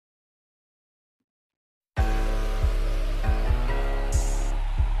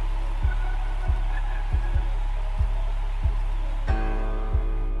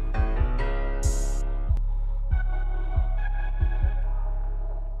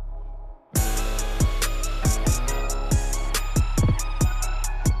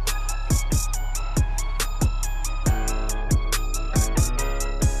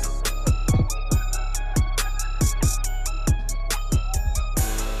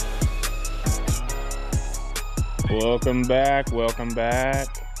Welcome back. Welcome back.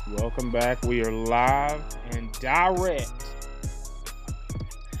 Welcome back. We are live and direct.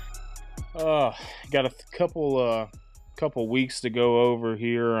 Got a couple weeks to go over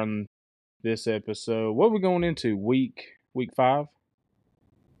here on this episode. What are we going into? Week 5?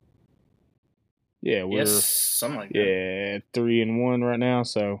 Yeah, we're something like that. Yeah, 3-1 right now.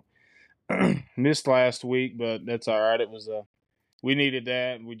 So missed last week, but that's all right. It was we needed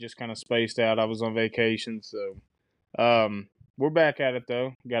that. We just kind of spaced out. I was on vacation, so we're back at it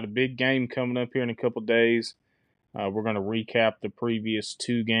though. Got a big game coming up here in a couple days. We're going to recap the previous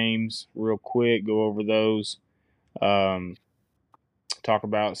 2 games real quick, go over those. Talk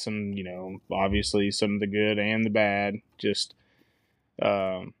about some, obviously some of the good and the bad, just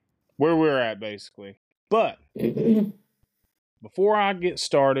where we're at basically. But before I get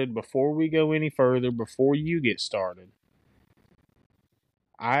started, before we go any further, before you get started,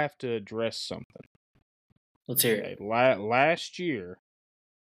 I have to address something. Let's hear it. Last year,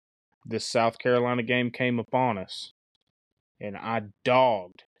 this South Carolina game came upon us, and I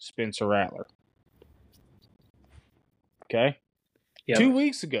dogged Spencer Rattler. Okay? Yep. 2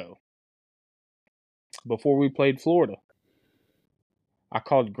 weeks ago, before we played Florida, I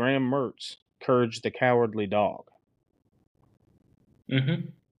called Graham Mertz Courage the Cowardly Dog. Mm-hmm.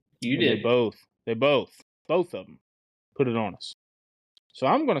 You did. They both of them put it on us. So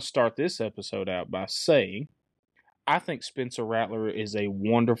I'm going to start this episode out by saying I think Spencer Rattler is a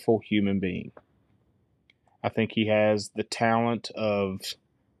wonderful human being. I think he has the talent of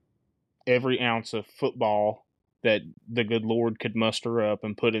every ounce of football that the good Lord could muster up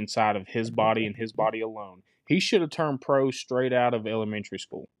and put inside of his body and his body alone. He should have turned pro straight out of elementary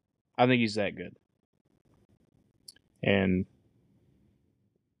school. I think he's that good. And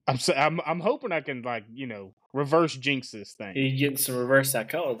I'm hoping I can reverse jinx this thing. You getting some reverse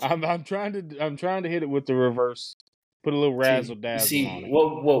psychology. I'm trying to hit it with the reverse. Put a little razzle dazzle on it.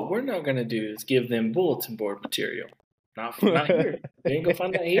 What we're not gonna do is give them bulletin board material. Not here. They ain't gonna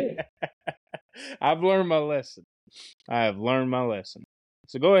find that here. I've learned my lesson. I have learned my lesson.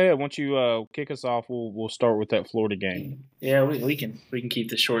 So go ahead. Once you kick us off, we'll start with that Florida game. Yeah, we can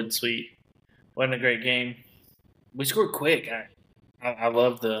keep this short and sweet. Wasn't a great game. We scored quick. I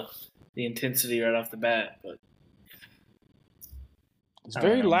love the intensity right off the bat, but it's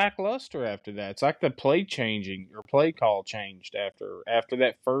very lackluster after that. It's like the play call changed after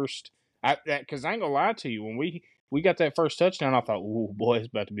that first. Because I ain't gonna lie to you, when we got that first touchdown, I thought, "Ooh, boy, it's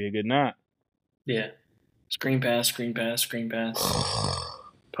about to be a good night." Yeah, screen pass, punt, screen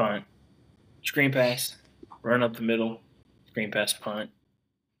pass, run up the middle, screen pass, punt.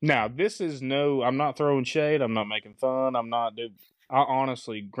 Now this is I'm not throwing shade. I'm not making fun.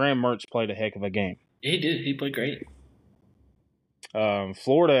 Honestly, Graham Mertz played a heck of a game. He did. He played great.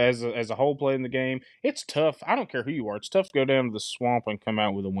 Florida as a whole played in the game. It's tough. I don't care who you are. It's tough to go down to the swamp and come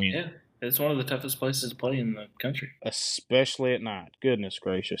out with a win. Yeah, it's one of the toughest places to play in the country. Especially at night. Goodness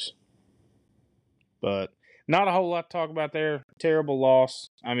gracious. But not a whole lot to talk about there. Terrible loss.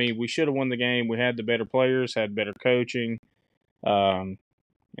 I mean, we should have won the game. We had the better players, had better coaching. We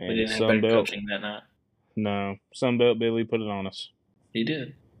didn't have better coaching that night. No. Sunbelt Billy put it on us. He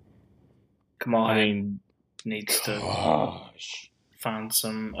did. Needs to find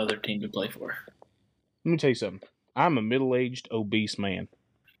some other team to play for. Let me tell you something. I'm a middle-aged, obese man.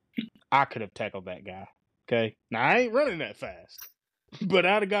 I could have tackled that guy. Okay? Now, I ain't running that fast. But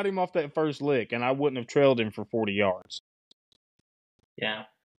I'd have got him off that first lick, and I wouldn't have trailed him for 40 yards. Yeah.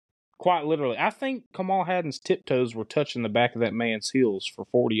 Quite literally. I think Kamal Haddon's tiptoes were touching the back of that man's heels for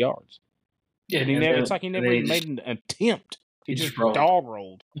 40 yards. Yeah, it's like he never even made an attempt. He just dog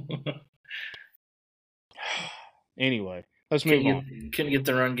rolled. Anyway, let's move on. Couldn't get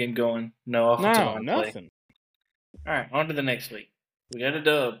the run game going. No offensive line play. Nothing. All right, on to the next week. We got a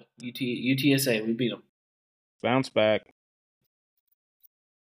dub. UTSA, we beat them. Bounce back.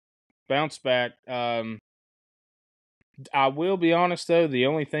 I will be honest, though, the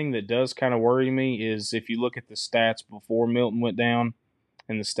only thing that does kind of worry me is if you look at the stats before Milton went down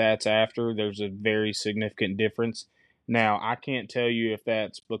and the stats after, there's a very significant difference. Now, I can't tell you if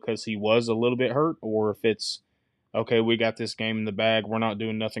that's because he was a little bit hurt or if it's, okay, we got this game in the bag. We're not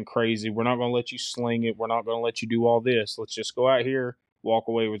doing nothing crazy. We're not going to let you sling it. We're not going to let you do all this. Let's just go out here, walk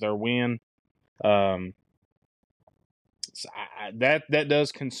away with our win. That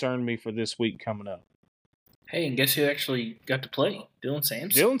does concern me for this week coming up. Hey, and guess who actually got to play? Dylan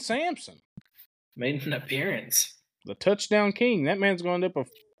Sampson. Made an appearance. The touchdown king. That man's going to end up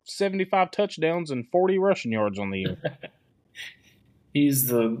with 75 touchdowns and 40 rushing yards on the year. He's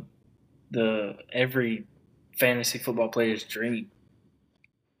the every fantasy football player's dream.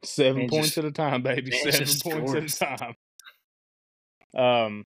 7 points at a time, baby. 7 points at a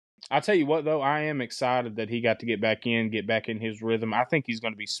time. I'll tell you what, though, I am excited that he got to get back in his rhythm. I think he's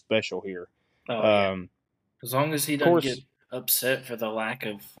going to be special here. Oh, yeah. As long as he doesn't get upset for the lack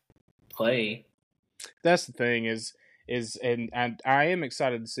of play. That's the thing and I am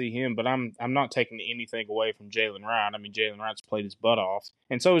excited to see him, but I'm not taking anything away from Jalen Wright. I mean, Jalen Wright's played his butt off,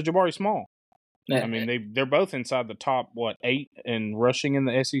 and so is Jabari Small. I mean, they're both inside the top 8 in rushing in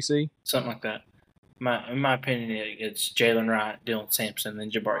the SEC, something like that. In my opinion, it's Jalen Wright, Dylan Sampson,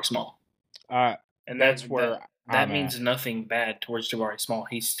 and Jabari Small. And that's where that means nothing bad towards Jabari Small.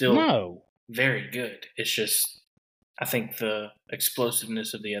 He's still very good. It's just I think the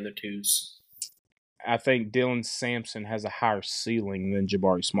explosiveness of the other twos. I think Dylan Sampson has a higher ceiling than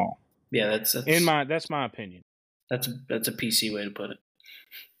Jabari Small. Yeah, that's my opinion. That's a PC way to put it.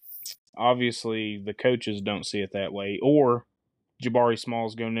 Obviously, the coaches don't see it that way, or Jabari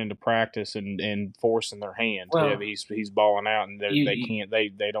Small's going into practice and forcing their hand. Well, he's balling out, and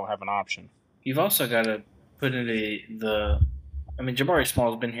they don't have an option. You've also got to put into I mean, Jabari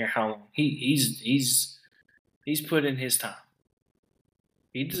Small's been here how long? He's put in his time.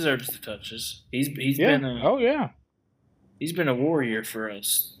 He deserves the touches. He's been he's been a warrior for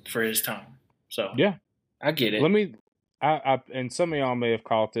us for his time. So yeah, I get it. And some of y'all may have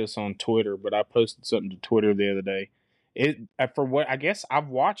caught this on Twitter, but I posted something to Twitter the other day. I guess I've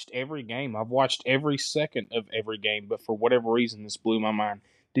watched every game. I've watched every second of every game, but for whatever reason, this blew my mind.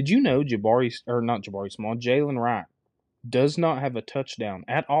 Did you know Jalen Wright does not have a touchdown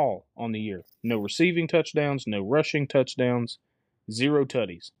at all on the year? No receiving touchdowns, no rushing touchdowns, 0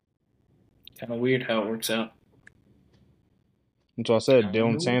 tutties. Kind of weird how it works out. That's what I said.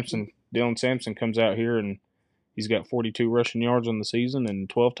 Dylan Sampson comes out here and he's got 42 rushing yards on the season and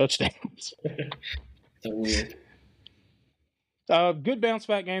 12 touchdowns. So weird. Good bounce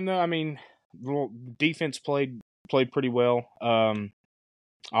back game though. I mean, defense played pretty well.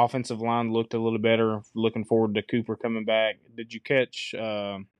 Offensive line looked a little better. Looking forward to Cooper coming back. Did you catch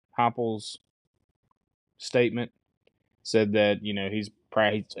Heupel's statement? Said that he's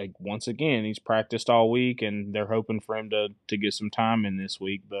once again he's practiced all week and they're hoping for him to get some time in this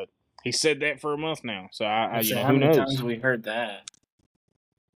week. But he said that for a month now, so how who many knows? times have we heard that?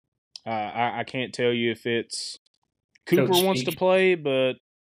 I can't tell you if it's Cooper wants to play, but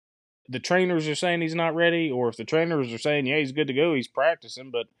the trainers are saying he's not ready, or if the trainers are saying, yeah, he's good to go, he's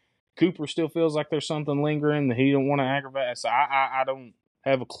practicing, but Cooper still feels like there's something lingering that he don't want to aggravate. So I don't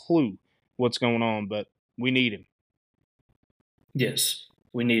have a clue what's going on, but we need him. Yes,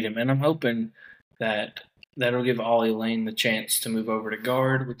 we need him. And I'm hoping that'll give Ollie Lane the chance to move over to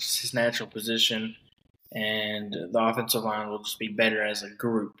guard, which is his natural position, and the offensive line will just be better as a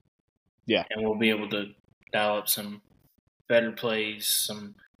group. Yeah. And we'll be able to dial up some better plays.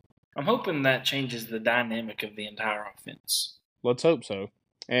 I'm hoping that changes the dynamic of the entire offense. Let's hope so.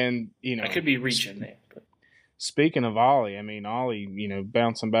 And, I could be reaching there. But. Speaking of Ollie,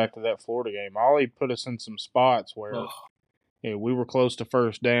 bouncing back to that Florida game, Ollie put us in some spots where we were close to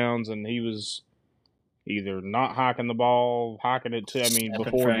first downs, and he was either not hiking the ball, hiking it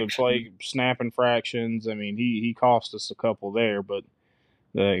before the play, snapping fractions. I mean, he cost us a couple there, but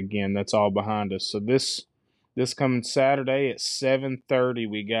again, that's all behind us. So this coming Saturday at 7:30,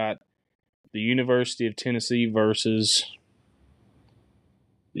 we got the University of Tennessee versus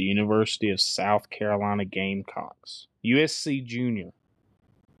the University of South Carolina Gamecocks. USCjr.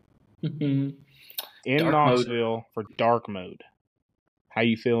 In Dark Knoxville mode. For dark mode. How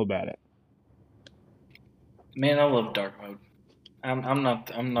you feel about it? Man, I love dark mode. I'm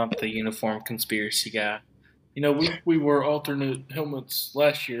not the uniform conspiracy guy. We wore alternate helmets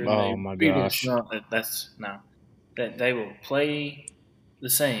last year. And my gosh! That they will play the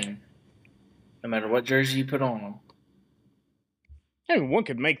same, no matter what jersey you put on them. I mean, one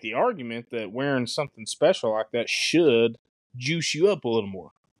could make the argument that wearing something special like that should juice you up a little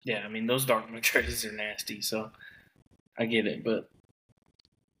more. Yeah, I mean those dark mode jerseys are nasty, so I get it,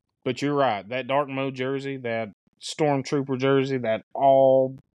 but you're right. That dark mode jersey, that Stormtrooper jersey, that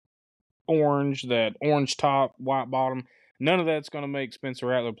all orange, that orange top, white bottom, none of that's going to make Spencer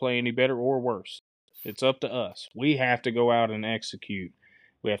Rattler play any better or worse. It's up to us. We have to go out and execute.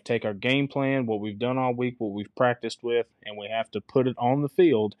 We have to take our game plan, what we've done all week, what we've practiced with, and we have to put it on the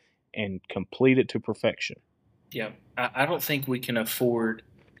field and complete it to perfection. Yeah, I don't think we can afford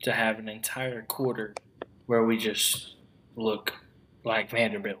to have an entire quarter where we just look like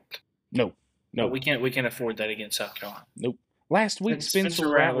Vanderbilt. No. We can't afford that against South Carolina. Nope. Last week, Spencer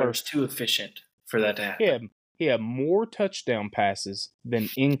Rattler was too efficient for that to happen. He had more touchdown passes than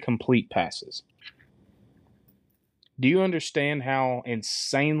incomplete passes. Do you understand how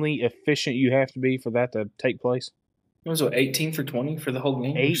insanely efficient you have to be for that to take place? It was what, 18 for 20 for the whole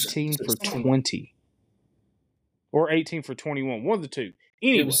game? 18 for 20. Or 18 for 21. One of the two.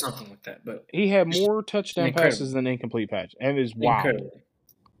 Anyway, it was something like that. But he had more touchdown incredible. passes than incomplete passes. And it was wild. Incredible.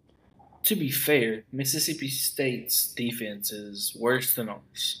 To be fair, Mississippi State's defense is worse than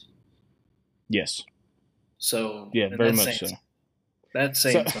ours. Yes. So yeah, very much so. That's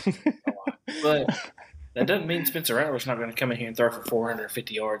saying something a lot. But that doesn't mean Spencer Rattler's not going to come in here and throw for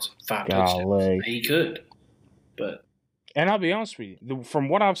 450 yards and 5 touchdowns. He could. But and I'll be honest with you, from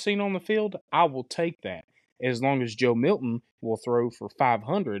what I've seen on the field, I will take that as long as Joe Milton will throw for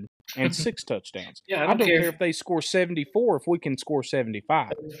 500 and 6 touchdowns. Yeah, I don't care if they score 74 if we can score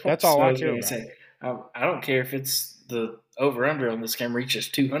 75. That's all I care about. I don't care if it's the over-under on this game reaches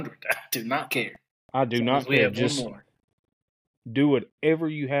 200. I do not care. I do not care. Just do whatever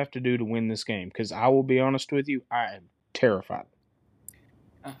you have to do to win this game, because I will be honest with you, I am terrified.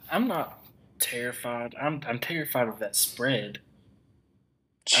 I'm not terrified. I'm terrified of that spread.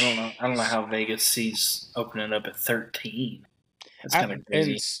 I don't know how Vegas sees opening up at 13. That's kind of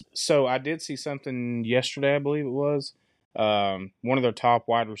crazy. And so I did see something yesterday, I believe it was. One of their top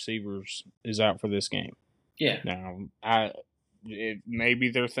wide receivers is out for this game. Yeah. Now,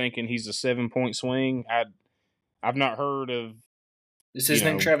 maybe they're thinking he's a 7-point swing. I've not heard of. Is his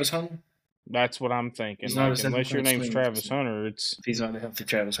name Travis Hunter? That's what I'm thinking. Unless your name's Travis Hunter, if he's not a healthy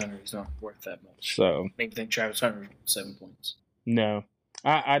Travis Hunter, he's not worth that much. So maybe think Travis Hunter 7 points. No,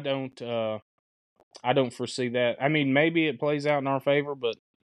 I don't. I don't foresee that. I mean, maybe it plays out in our favor, but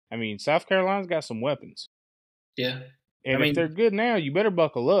I mean, South Carolina's got some weapons. Yeah, and if they're good now, you better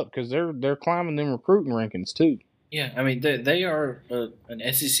buckle up because they're climbing them recruiting rankings too. Yeah, I mean they are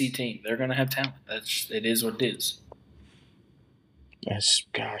an SEC team. They're going to have talent. It is what it is.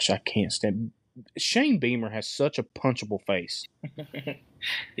 Gosh, I can't stand. Shane Beamer has such a punchable face.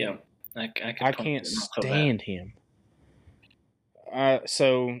 Yeah, I can't stand him.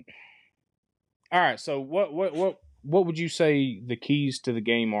 So, all right. So, what would you say the keys to the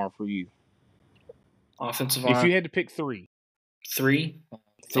game are for you? Offensive line. If you had to pick three keys. For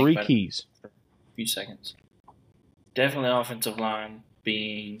a few seconds. Definitely offensive line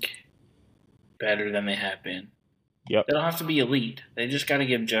being better than they have been. Yep. They don't have to be elite. They just got to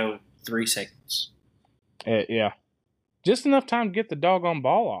give Joe 3 seconds. Yeah. Just enough time to get the doggone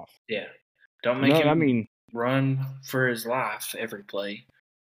ball off. Yeah. Don't make him run for his life every play.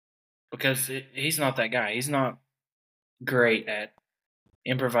 Because he's not that guy. He's not great at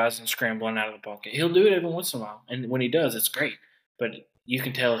improvising, scrambling out of the pocket. He'll do it every once in a while. And when he does, it's great. But you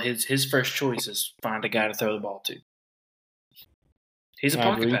can tell his first choice is find a guy to throw the ball to. He's a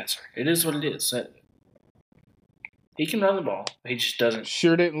pocket passer. It is what it is. He can run the ball. He just doesn't.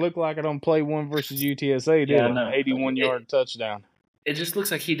 Sure didn't look like it on play 1 versus UTSA, did it? 81-yard touchdown. It just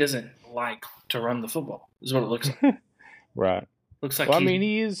looks like he doesn't like to run the football, is what it looks like. Right. Looks like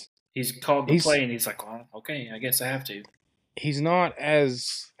he's called the play, and he's like, well, okay, I guess I have to. He's not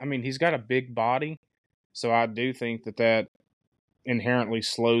as – he's got a big body, so I do think that inherently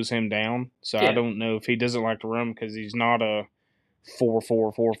slows him down. So yeah. I don't know if he doesn't like to run because he's not a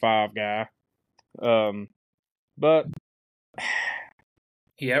 4.4, 4.5 guy. But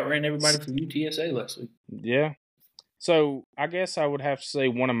he outran everybody from UTSA last week. Yeah. So I guess I would have to say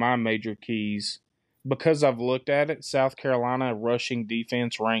one of my major keys, because I've looked at it, South Carolina rushing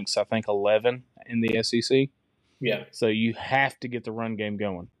defense ranks, I think, 11 in the SEC. Yeah. So you have to get the run game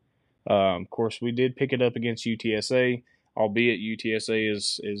going. Of course, we did pick it up against UTSA, albeit UTSA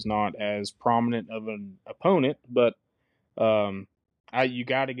is not as prominent of an opponent, but you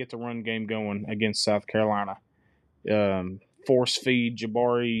got to get the run game going against South Carolina. Force feed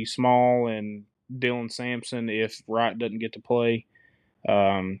Jabari Small and Dylan Sampson if Wright doesn't get to play.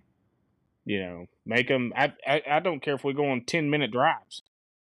 Make them. I don't care if we go on 10-minute drives.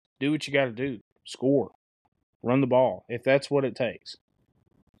 Do what you got to do. Score. Run the ball if that's what it takes.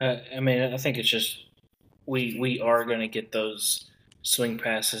 I think it's just we are going to get those swing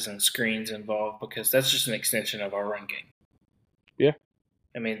passes and screens involved because that's just an extension of our run game. Yeah.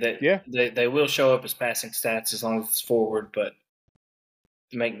 They will show up as passing stats as long as it's forward, but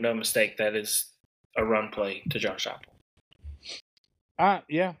make no mistake, that is a run play to Josh Apple.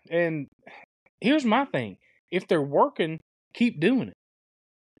 Yeah, and here's my thing. If they're working, keep doing it.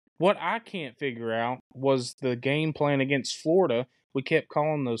 What I can't figure out was the game plan against Florida. We kept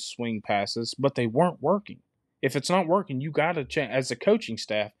calling those swing passes, but they weren't working. If it's not working, you got to change. As a coaching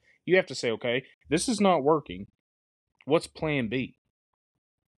staff, you have to say, okay, this is not working. What's plan B?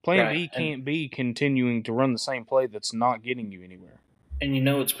 Plan B can't be continuing to run the same play that's not getting you anywhere. And you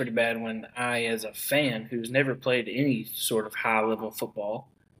know it's pretty bad when I, as a fan who's never played any sort of high-level football,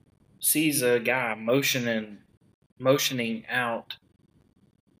 sees a guy motioning out.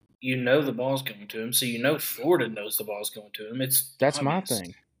 You know the ball's going to him, so you know Florida knows the ball's going to him. It's That's obvious. my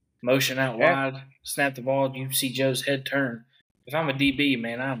thing. Motion out wide, snap the ball. You see Joe's head turn. If I'm a DB,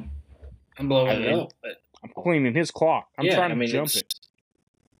 man, I'm blowing it up. But I'm cleaning his clock. I'm trying to jump it.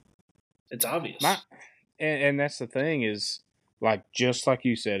 It's obvious. And that's the thing is, like, just like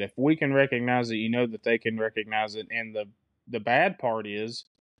you said, if we can recognize it, you know that they can recognize it. And the bad part is,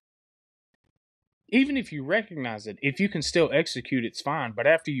 even if you recognize it, if you can still execute, it's fine. But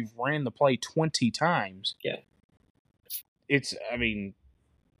after you've ran the play 20 times,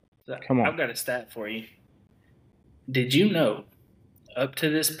 come on. I've got a stat for you. Did you know, up to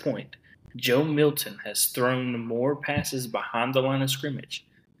this point, Joe Milton has thrown more passes behind the line of scrimmage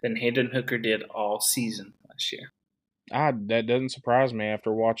than Hendon Hooker did all season last year? That doesn't surprise me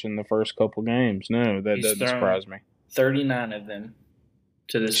after watching the first couple games. No, that doesn't surprise me. 39 of them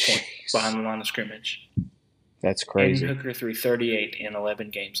to this point behind the line of scrimmage. That's crazy. Hendon Hooker threw 38 in 11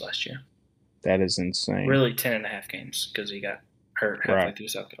 games last year. That is insane. Really 10 and a half games because he got hurt halfway through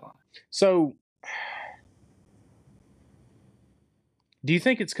South Carolina. So, do you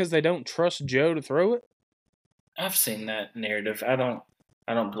think it's because they don't trust Joe to throw it? I've seen that narrative. I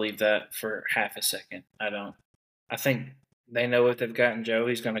don't believe that for half a second. I think they know if they've gotten Joe,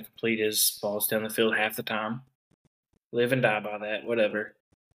 he's going to complete his balls down the field half the time. Live and die by that, whatever.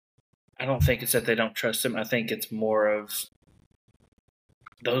 I don't think it's that they don't trust him. I think it's more of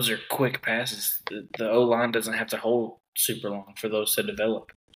those are quick passes. The O-line doesn't have to hold super long for those to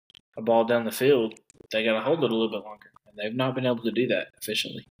develop. A ball down the field, they got to hold it a little bit longer. And they've not been able to do that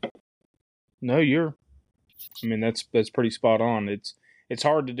efficiently. No, that's pretty spot on. It's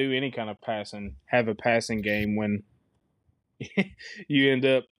hard to do any kind of passing, have a passing game when you end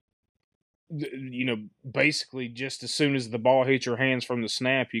up, basically just as soon as the ball hits your hands from the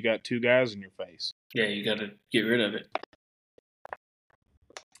snap, you got two guys in your face. Yeah, you got to get rid of it.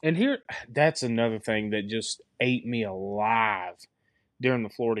 And that's another thing that just ate me alive during the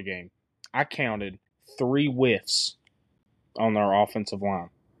Florida game. I counted 3 whiffs on our offensive line.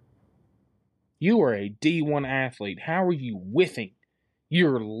 You are a D1 athlete. How are you whiffing?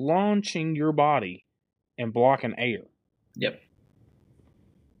 You're launching your body and blocking air. Yep. Of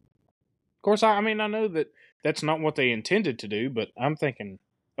course, I know that that's not what they intended to do, but I'm thinking,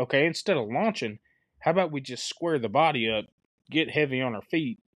 okay, instead of launching, how about we just square the body up, get heavy on our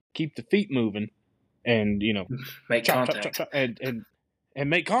feet, keep the feet moving, and, make contact. Chop, and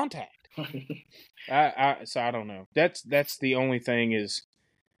make contact. So I don't know. That's the only thing is,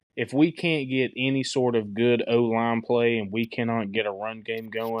 if we can't get any sort of good O-line play and we cannot get a run game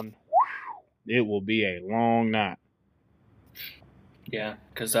going, it will be a long night. Yeah,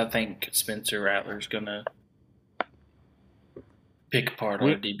 because I think Spencer Rattler's going to pick apart our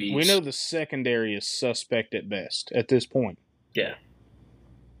DBs. We know the secondary is suspect at best at this point. Yeah.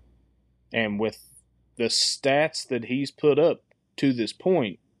 And with the stats that he's put up to this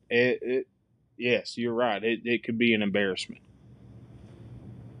point, yes, you're right. It could be an embarrassment.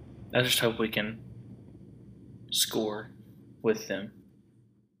 I just hope we can score with them.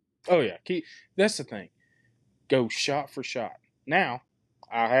 Oh, yeah. That's the thing. Go shot for shot. Now,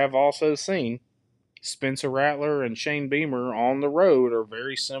 I have also seen Spencer Rattler and Shane Beamer on the road are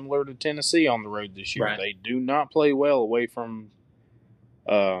very similar to Tennessee on the road this year. Right. They do not play well away from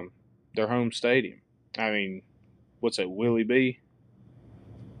their home stadium. I mean, what's that, Willie B?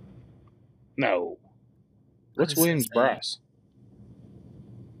 No. What's Williams-Brice?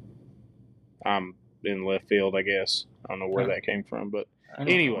 I'm in left field, I guess. I don't know where that came from, but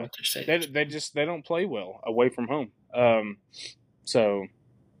anyway, they don't play well away from home. So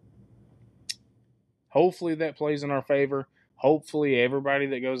hopefully that plays in our favor. Hopefully everybody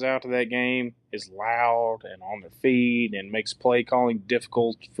that goes out to that game is loud and on their feet and makes play calling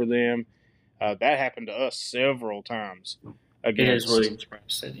difficult for them. That happened to us several times against Williams-Brice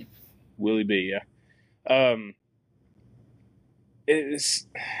Stadium. Willie B, yeah.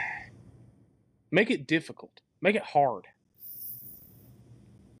 Make it difficult. Make it hard.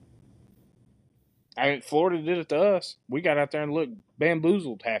 Florida did it to us. We got out there and looked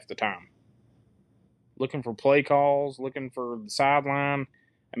bamboozled half the time. Looking for play calls, looking for the sideline.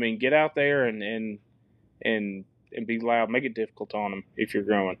 Get out there and be loud. Make it difficult on them if you're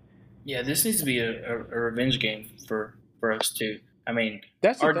growing. Yeah, this needs to be a revenge game for us too.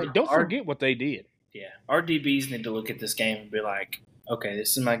 That's the thing. Don't forget what they did. Yeah, our DBs need to look at this game and be like, okay,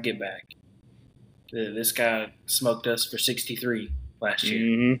 this is my get back. This guy smoked us for 63 last year.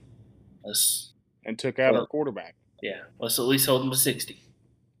 Mm-hmm. And took out our quarterback. Yeah, let's at least hold him to 60.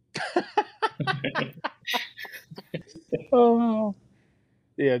 Oh,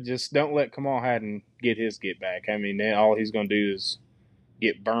 yeah. Just don't let Kamal Hadden get his get back. I mean, then all he's going to do is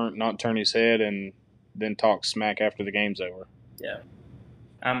get burnt, not turn his head, and then talk smack after the game's over. Yeah.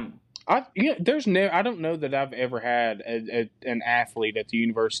 I don't know that I've ever had an athlete at the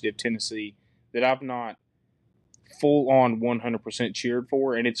University of Tennessee that I've not full on 100% cheered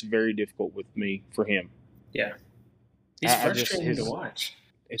for, and it's very difficult with me for him. Yeah. He's frustrating to watch.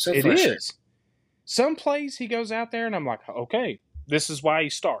 It is. Some plays he goes out there and I'm like, okay, this is why he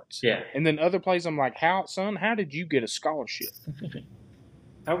starts. Yeah. And then other plays I'm like, how did you get a scholarship?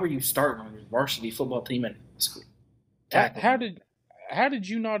 How were you starting on your varsity football team in school? How did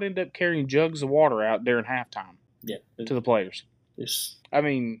you not end up carrying jugs of water out during halftime? Yeah. To the players. I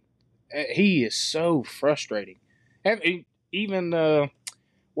mean, he is so frustrating. Even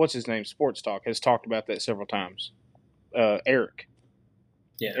what's his name? Sports Talk has talked about that several times. Eric.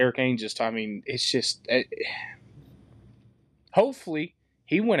 Yeah. Eric Ainge. I mean, it's just. Hopefully,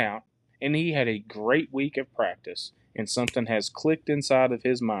 he went out and he had a great week of practice, and something has clicked inside of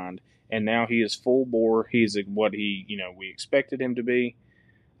his mind, and now he is full bore. He's what we expected him to be.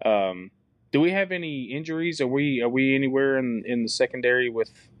 Do we have any injuries? Are we anywhere in the secondary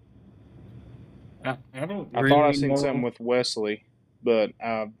with? I don't. I thought I seen something with Wesley, but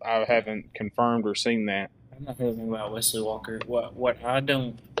I haven't confirmed or seen that. I'm not hearing about Wesley Walker. What I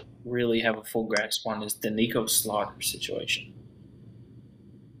don't really have a full grasp on is the Nico Slaughter situation.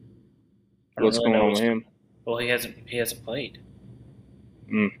 What's going on with him? Well, he hasn't played.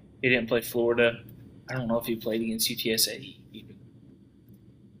 He didn't play Florida. I don't know if he played against UTSA even.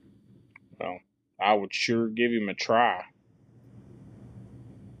 Well, I would sure give him a try.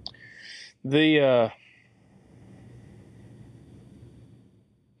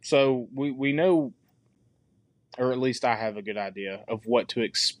 So we know, or at least I have a good idea of what to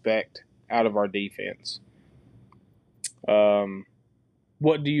expect out of our defense.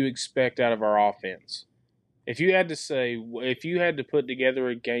 What do you expect out of our offense? If you had to put together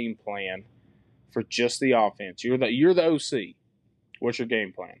a game plan for just the offense, you're the OC. What's your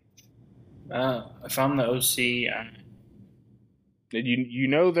game plan? If I'm the OC, you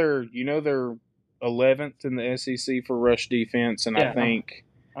know they're 11th in the SEC for rush defense, and I think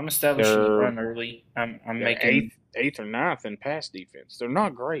I'm establishing the run early. I'm making eighth or ninth in pass defense. They're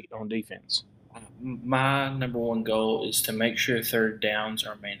not great on defense. My number one goal is to make sure third downs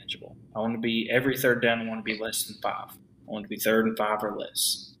are manageable. I want to be every third down. I want to be less than 5. I want to be 3rd and 5 or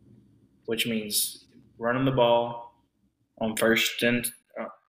less, which means running the ball on first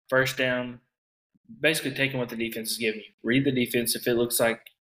down. Basically, taking what the defense is giving you. Read the defense. If it looks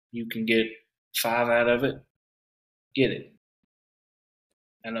like you can get 5 out of it, get it.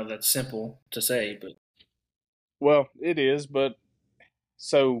 I know that's simple to say, but well, it is. But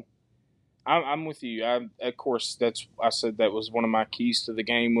so. I'm with you. Of course, I said that was one of my keys to the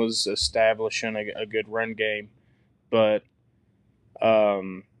game was establishing a good run game. But,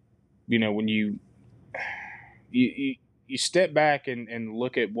 when you step back and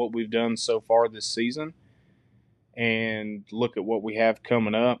look at what we've done so far this season and look at what we have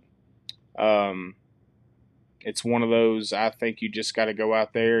coming up, it's one of those, I think you just got to go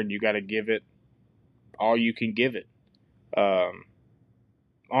out there and you got to give it all you can give it.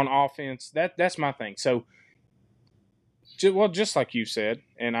 On offense, that's my thing. So, just like you said,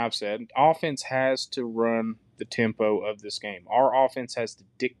 and I've said, offense has to run the tempo of this game. Our offense has to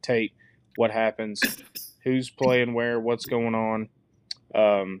dictate what happens, who's playing where, what's going on.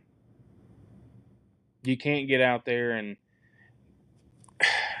 You can't get out there and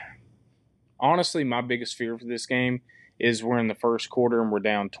honestly, my biggest fear for this game is we're in the first quarter and we're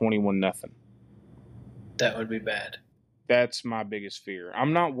down 21-0. That would be bad. That's my biggest fear.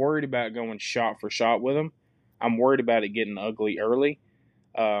 I'm not worried about going shot for shot with them. I'm worried about it getting ugly early.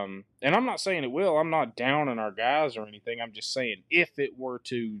 And I'm not saying it will. I'm not down on our guys or anything. I'm just saying if it were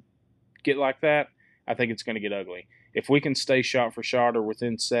to get like that, I think it's going to get ugly. If we can stay shot for shot or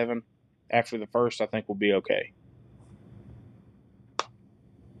within 7 after the first, I think we'll be okay.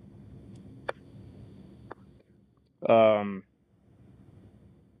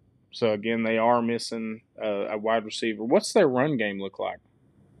 So, again, they are missing a wide receiver. What's their run game look like?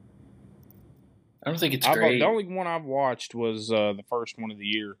 I don't think it's great. The only one I've watched was the first one of the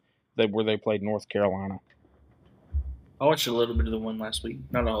year where they played North Carolina. I watched a little bit of the one last week.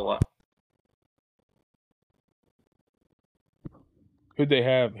 Not a whole lot. Who'd they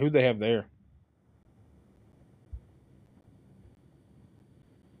have there?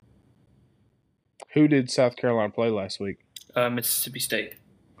 Who did South Carolina play last week? Mississippi State.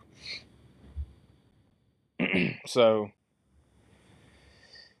 So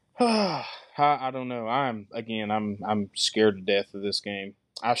I don't know. I'm scared to death of this game.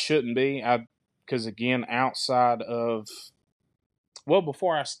 I shouldn't be. Because again, outside of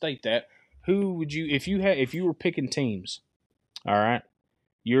before I state that, who would you if you were picking teams? All right,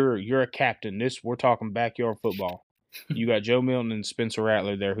 you're a captain. We're talking backyard football. You got Joe Milton and Spencer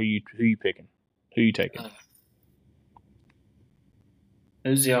Rattler there. Who you picking? Who you taking?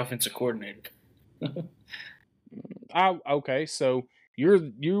 Who's the offensive coordinator? Okay, so you're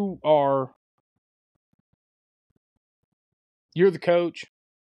the coach.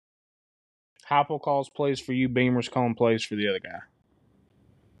 Heupel calls plays for you. Beamer's calling plays for the other guy.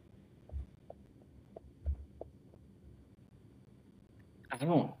 I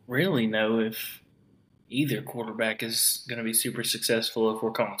don't really know if either quarterback is going to be super successful if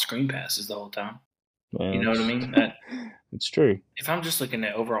we're calling screen passes the whole time. Well, you know what I mean? It's true. If I'm just looking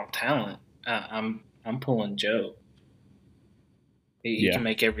at overall talent, I'm pulling Joe. He can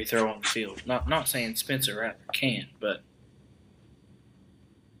make every throw on the field. Not saying Spencer Rattler can't, but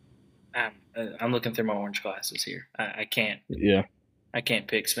I'm looking through my orange glasses here. I can't. Yeah. I can't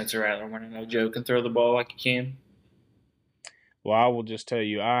pick Spencer Rattler when I know Joe can throw the ball like he can. Well, I will just tell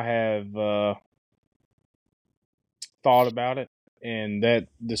you, I have thought about it, and that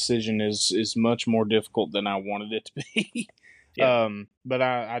decision is much more difficult than I wanted it to be. Yeah. But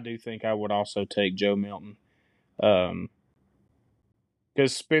I do think I would also take Joe Milton. Because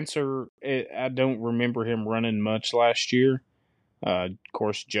Spencer, I don't remember him running much last year. Of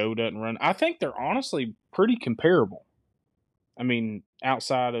course, Joe doesn't run. I think they're honestly pretty comparable. I mean,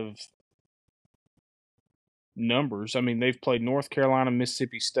 outside of numbers, I mean, they've played North Carolina,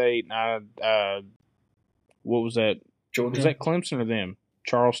 Mississippi State, and what was that? Georgia. Was that Clemson or them?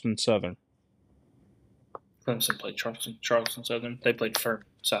 Charleston Southern. Clemson played Charleston Southern. They played Furman,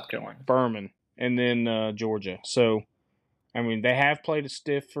 South Carolina. Furman, and then Georgia. So, I mean, they have played a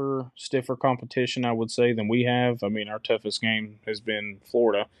stiffer competition, I would say, than we have. I mean, our toughest game has been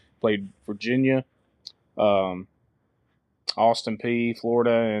Florida. Played Virginia, Austin Peay,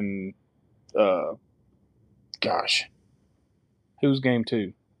 Florida, and who's game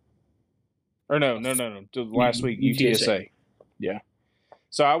 2? Or no. Last week, UTSA. Yeah.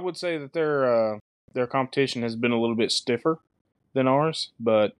 So I would say that their competition has been a little bit stiffer than ours,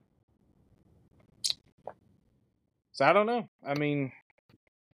 but so I don't know. I mean,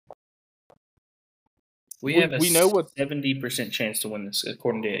 we have a 70% chance to win this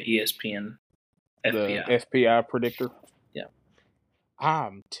according to ESPN FPI. The FPI predictor. Yeah.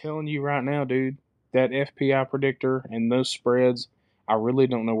 I'm telling you right now, dude, that FPI predictor and those spreads, I really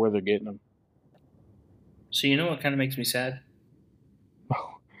don't know where they're getting them. So you know what kind of makes me sad?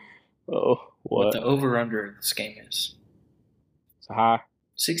 Oh, what the over-under of this game is? It's high.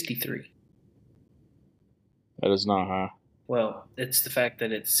 63. That is not high. Well, it's the fact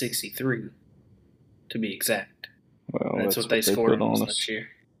that it's 63, to be exact. Well, that's what they scored on us last year.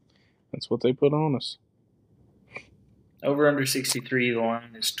 That's what they put on us. Over-under 63, the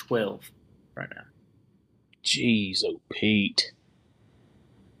line is 12 right now. Jeez, oh Pete.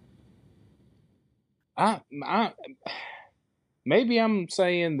 Maybe I'm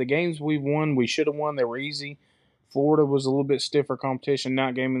saying the games we've won, we should have won. They were easy. Florida was a little bit stiffer competition,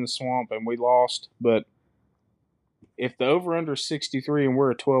 not game in the swamp, and we lost. But if the over-under is 63 and we're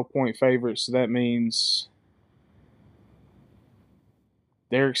a 12-point favorite, so that means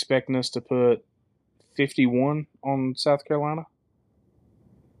they're expecting us to put 51 on South Carolina?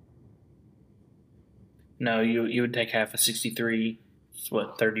 No, you would take half of 63, it's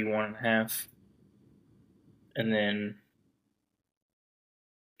 31.5, and then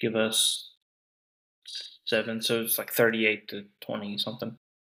give us 7, so it's like 38 to 20 something.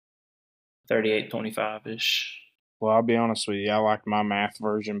 38-25-ish. Well, I'll be honest with you, I like my math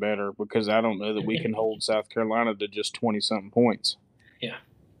version better because I don't know that we can hold South Carolina to just 20-something points. Yeah.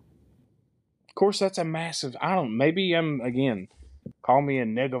 Of course, that's a massive, maybe again, call me a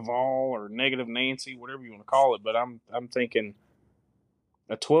negaval or negative Nancy, whatever you want to call it, but I'm thinking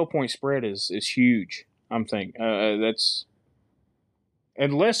a 12-point spread is huge. I'm thinking that's,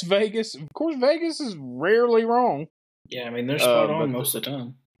 unless Vegas, of course, Vegas is rarely wrong. Yeah, I mean they're spot on most of the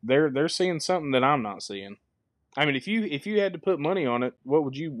time. They're seeing something that I'm not seeing. I mean, if you had to put money on it,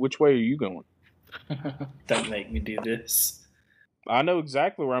 which way are you going? Don't make me do this. I know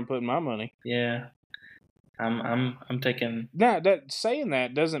exactly where I'm putting my money. Yeah. I'm taking. Now, saying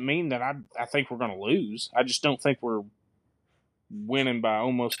that doesn't mean that I think we're going to lose. I just don't think we're winning by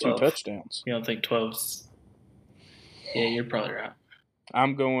almost 12. 2 touchdowns. You don't think 12's? Yeah, you're probably right.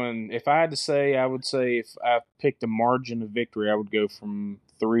 I'm going. If I had to say, I would say if I picked a margin of victory, I would go from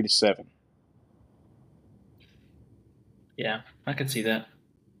 3 to 7. Yeah, I can see that.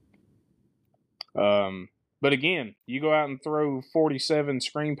 But again, you go out and throw 47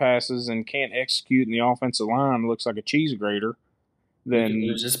 screen passes and can't execute in the offensive line, looks like a cheese grater. We could Then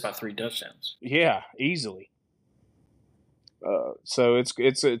lose this by 3 touchdowns. yeah, easily. So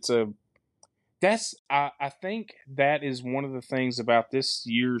it's a that's I think that is one of the things about this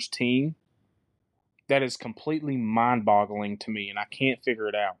year's team that is completely mind-boggling to me, and I can't figure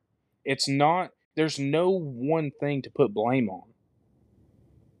it out. It's not. There's no one thing to put blame on.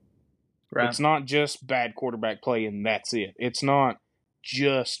 Right. It's not just bad quarterback play and that's it. It's not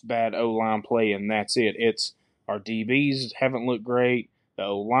just bad O-line play and that's it. It's our DBs haven't looked great. The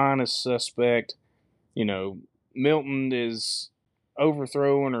O-line is suspect. You know, Milton is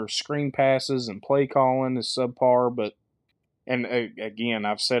overthrowing or screen passes and play calling is subpar. But, and again,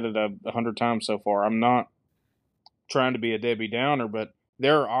 I've said it 100 times so far. I'm not trying to be a Debbie Downer, but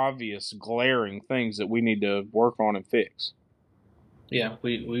there are obvious, glaring things that we need to work on and fix. Yeah,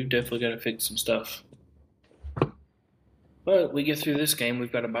 we've definitely got to fix some stuff. But we get through this game,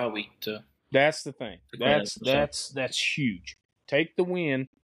 we've got a bye week to. That's the thing. To clean up, That's huge. Take the win,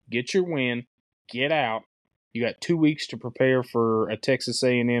 get your win, get out. You got 2 weeks to prepare for a Texas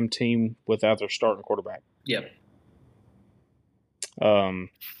A&M team without their starting quarterback. Yep.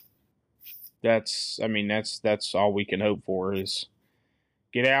 That's all we can hope for is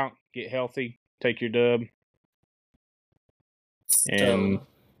get out, get healthy, take your dub, and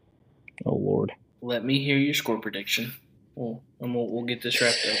oh Lord. Let me hear your score prediction. We'll get this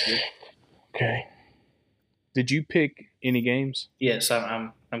wrapped up here. Okay. Did you pick any games? Yes,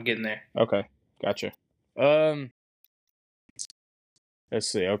 I'm getting there. Okay, gotcha. Let's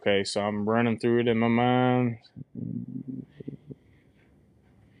see. Okay, so I'm running through it in my mind.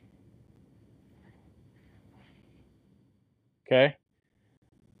 Okay.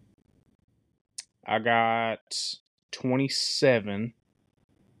 I got 27-24.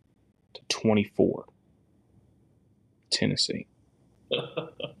 Tennessee.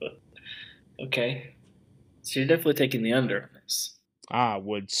 Okay. So you're definitely taking the under on this. I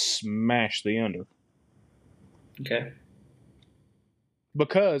would smash the under. Okay.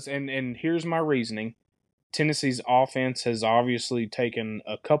 Because, and here's my reasoning, Tennessee's offense has obviously taken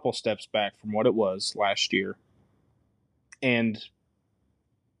a couple steps back from what it was last year. And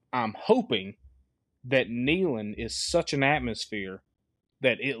I'm hoping that Neyland is such an atmosphere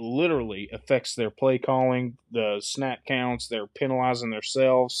that it literally affects their play calling, the snap counts, they're penalizing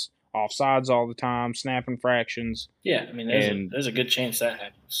themselves, offsides all the time, snap infractions. Yeah, I mean, there's a good chance that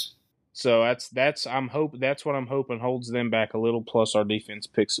happens. So that's what I'm hoping holds them back a little. Plus, our defense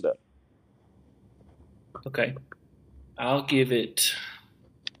picks it up. Okay, I'll give it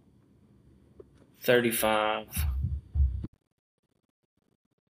 35.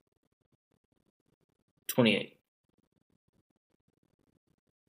 28.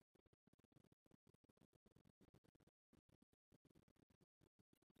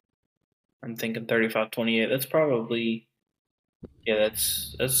 I'm thinking 35-28. That's probably, yeah,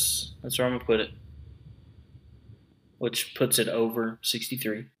 that's where I'm gonna put it, which puts it over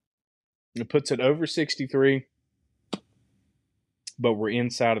 63. It puts it over 63, but we're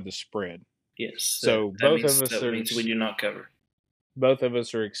inside of the spread. Yes. So both of us that means we do not cover. Both of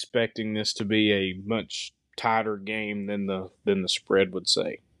us are expecting this to be a much tighter game than the spread would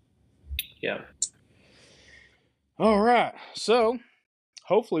say. Yeah. All right. So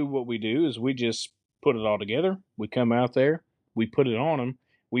hopefully what we do is we just put it all together. We come out there. We put it on them.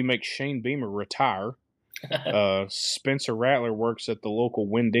 We make Shane Beamer retire. Spencer Rattler works at the local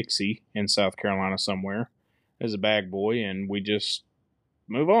Winn-Dixie in South Carolina somewhere as a bag boy, and we just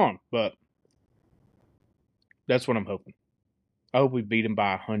move on. But that's what I'm hoping. I hope we beat them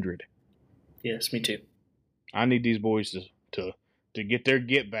by 100. Yes, me too. I need these boys to get their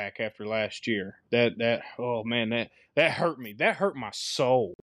get back after last year. That oh man, that hurt me. That hurt my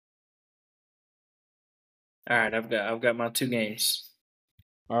soul. All right, I've got my 2 games.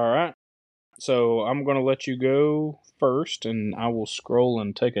 All right. So I'm going to let you go first, and I will scroll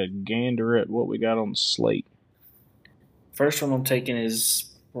and take a gander at what we got on the slate. First one I'm taking is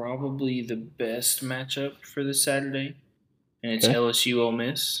probably the best matchup for this Saturday, and it's LSU Ole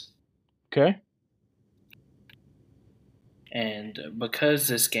Miss. Okay. And because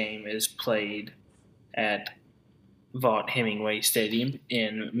this game is played at Vaught Hemingway Stadium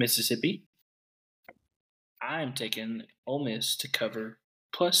in Mississippi, I'm taking Ole Miss to cover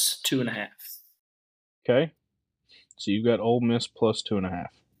plus 2.5. Okay. So you got Ole Miss plus 2.5.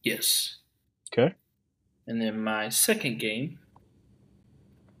 Yes. Okay. And then my second game,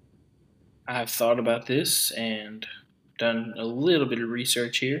 I've thought about this and done a little bit of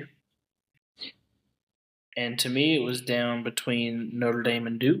research here. And to me, it was down between Notre Dame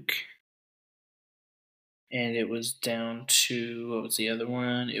and Duke. And it was down to, what was the other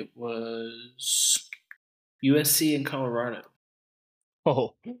one? It was USC and Colorado.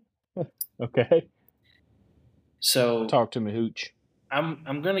 Oh, okay. So Talk to me, Hooch.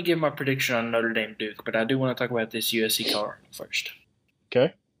 I'm going to give my prediction on Notre Dame Duke, but I do want to talk about this USC Colorado first.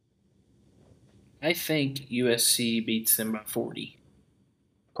 Okay. I think USC beats them by 40.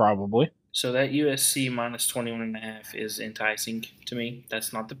 Probably. So that USC minus 21.5 is enticing to me.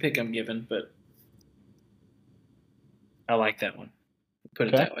 That's not the pick I'm giving, but I like that one. Put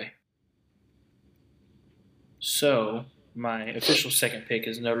it that way. So my official second pick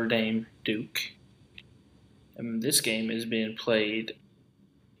is Notre Dame Duke. And this game is being played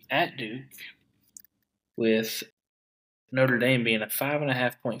at Duke with Notre Dame being a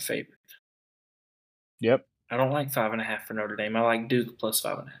 5.5-point favorite. Yep. I don't like 5.5 for Notre Dame. I like Duke plus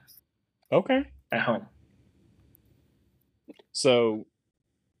 5.5. Okay. At home. So,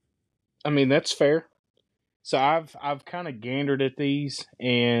 I mean, that's fair. So I've kind of gandered at these,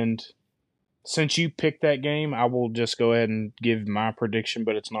 and since you picked that game, I will just go ahead and give my prediction,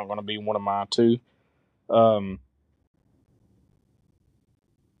 but it's not going to be one of my two.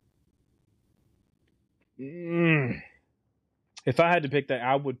 If I had to pick that,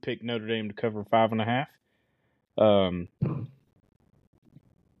 I would pick Notre Dame to cover 5.5.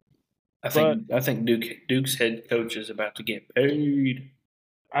 I think Duke's head coach is about to get paid.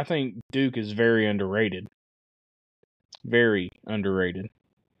 I think Duke is very underrated. Very underrated.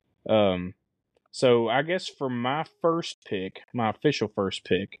 So I guess for my first pick, my official first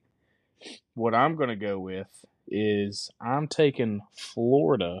pick, what I'm going to go with is I'm taking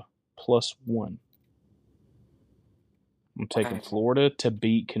Florida +1. I'm taking Florida to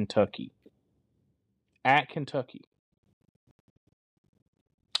beat Kentucky. At Kentucky.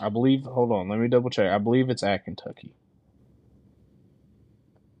 I believe, hold on, let me double check. I believe it's at Kentucky.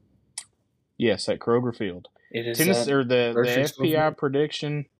 Yes, at Kroger Field. It is Tennessee, or the FPI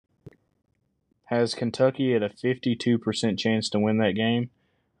prediction has Kentucky at a 52% chance to win that game.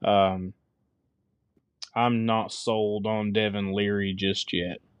 I'm not sold on Devin Leary just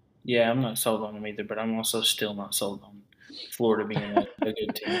yet. Yeah, I'm not sold on him either, but I'm also still not sold on Florida being a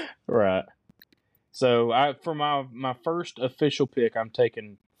good team. Right. So for my first official pick, I'm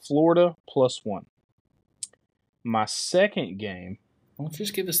taking Florida +1. My second game. Why don't you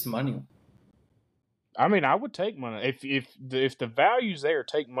just give us the money? I mean, I would take money if the value's there.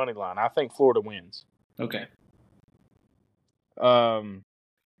 Take money line. I think Florida wins. Okay.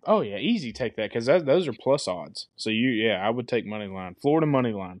 Oh yeah, easy. Take that because those are plus odds. So I would take money line. Florida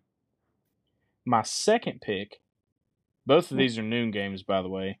money line. My second pick. Both of these are noon games, by the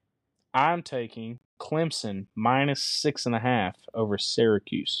way. I'm taking Clemson -6.5 over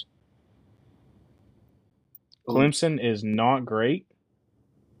Syracuse. Ooh. Clemson is not great,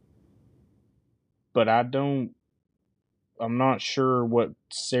 but I'm not sure what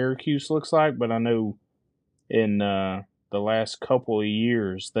Syracuse looks like, but I know in the last couple of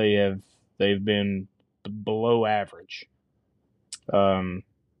years they've been below average.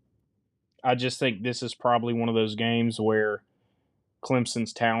 I just think this is probably one of those games where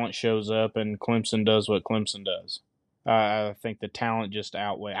Clemson's talent shows up and Clemson does what Clemson does. I think the talent just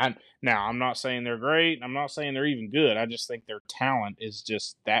outweighs. Now, I'm not saying they're great. I'm not saying they're even good. I just think their talent is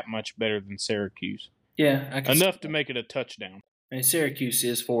just that much better than Syracuse. Yeah, enough to make it a touchdown. I mean, Syracuse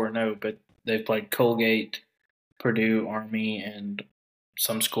is 4-0, but they've played Colgate, Purdue, Army, and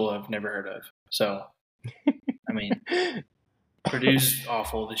some school I've never heard of. So, I mean, Purdue's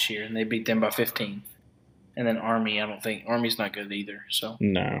awful this year, and they beat them by 15. And then Army, I don't think Army's not good either. So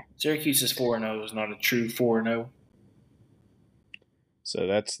no, Syracuse is 4-0 is not a true 4-0. So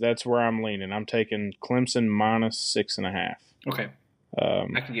that's where I'm leaning. I'm taking Clemson -6.5. Okay,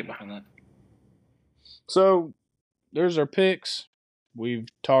 I can get behind that. So there's our picks. We've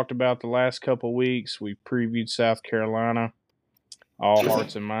talked about the last couple weeks. We've previewed South Carolina. All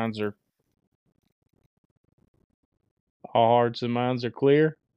hearts and minds are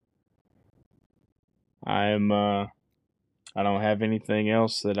clear. I don't have anything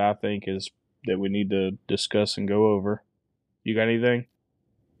else that I think that we need to discuss and go over. You got anything?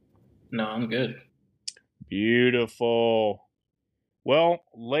 No, I'm good. Beautiful. Well,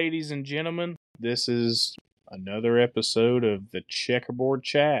 ladies and gentlemen, this is another episode of the Checkerboard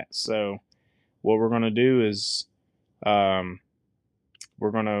Chat. So what we're going to do is we're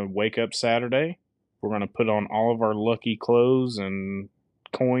going to wake up Saturday. We're going to put on all of our lucky clothes and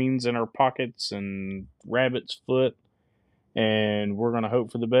coins in our pockets and rabbit's foot, and we're going to hope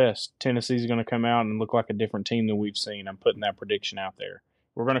for the best. Tennessee's going to come out and look like a different team than we've seen. I'm putting that prediction out there.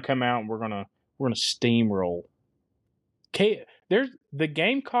 We're going to come out and we're going We're going to steamroll. The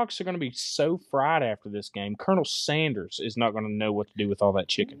Gamecocks are going to be so fried after this game. Colonel Sanders is not going to know what to do with all that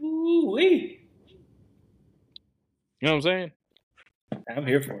chicken. Ooh-wee. You know what I'm saying? I'm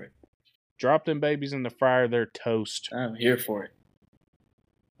here for it. Drop them babies in the fryer. They're toast. I'm here for it.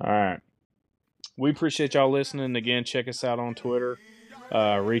 All right. We appreciate y'all listening. Again, check us out on Twitter.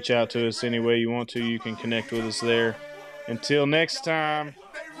 Reach out to us any way you want to. You can connect with us there. Until next time.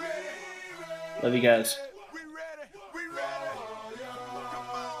 Love you guys.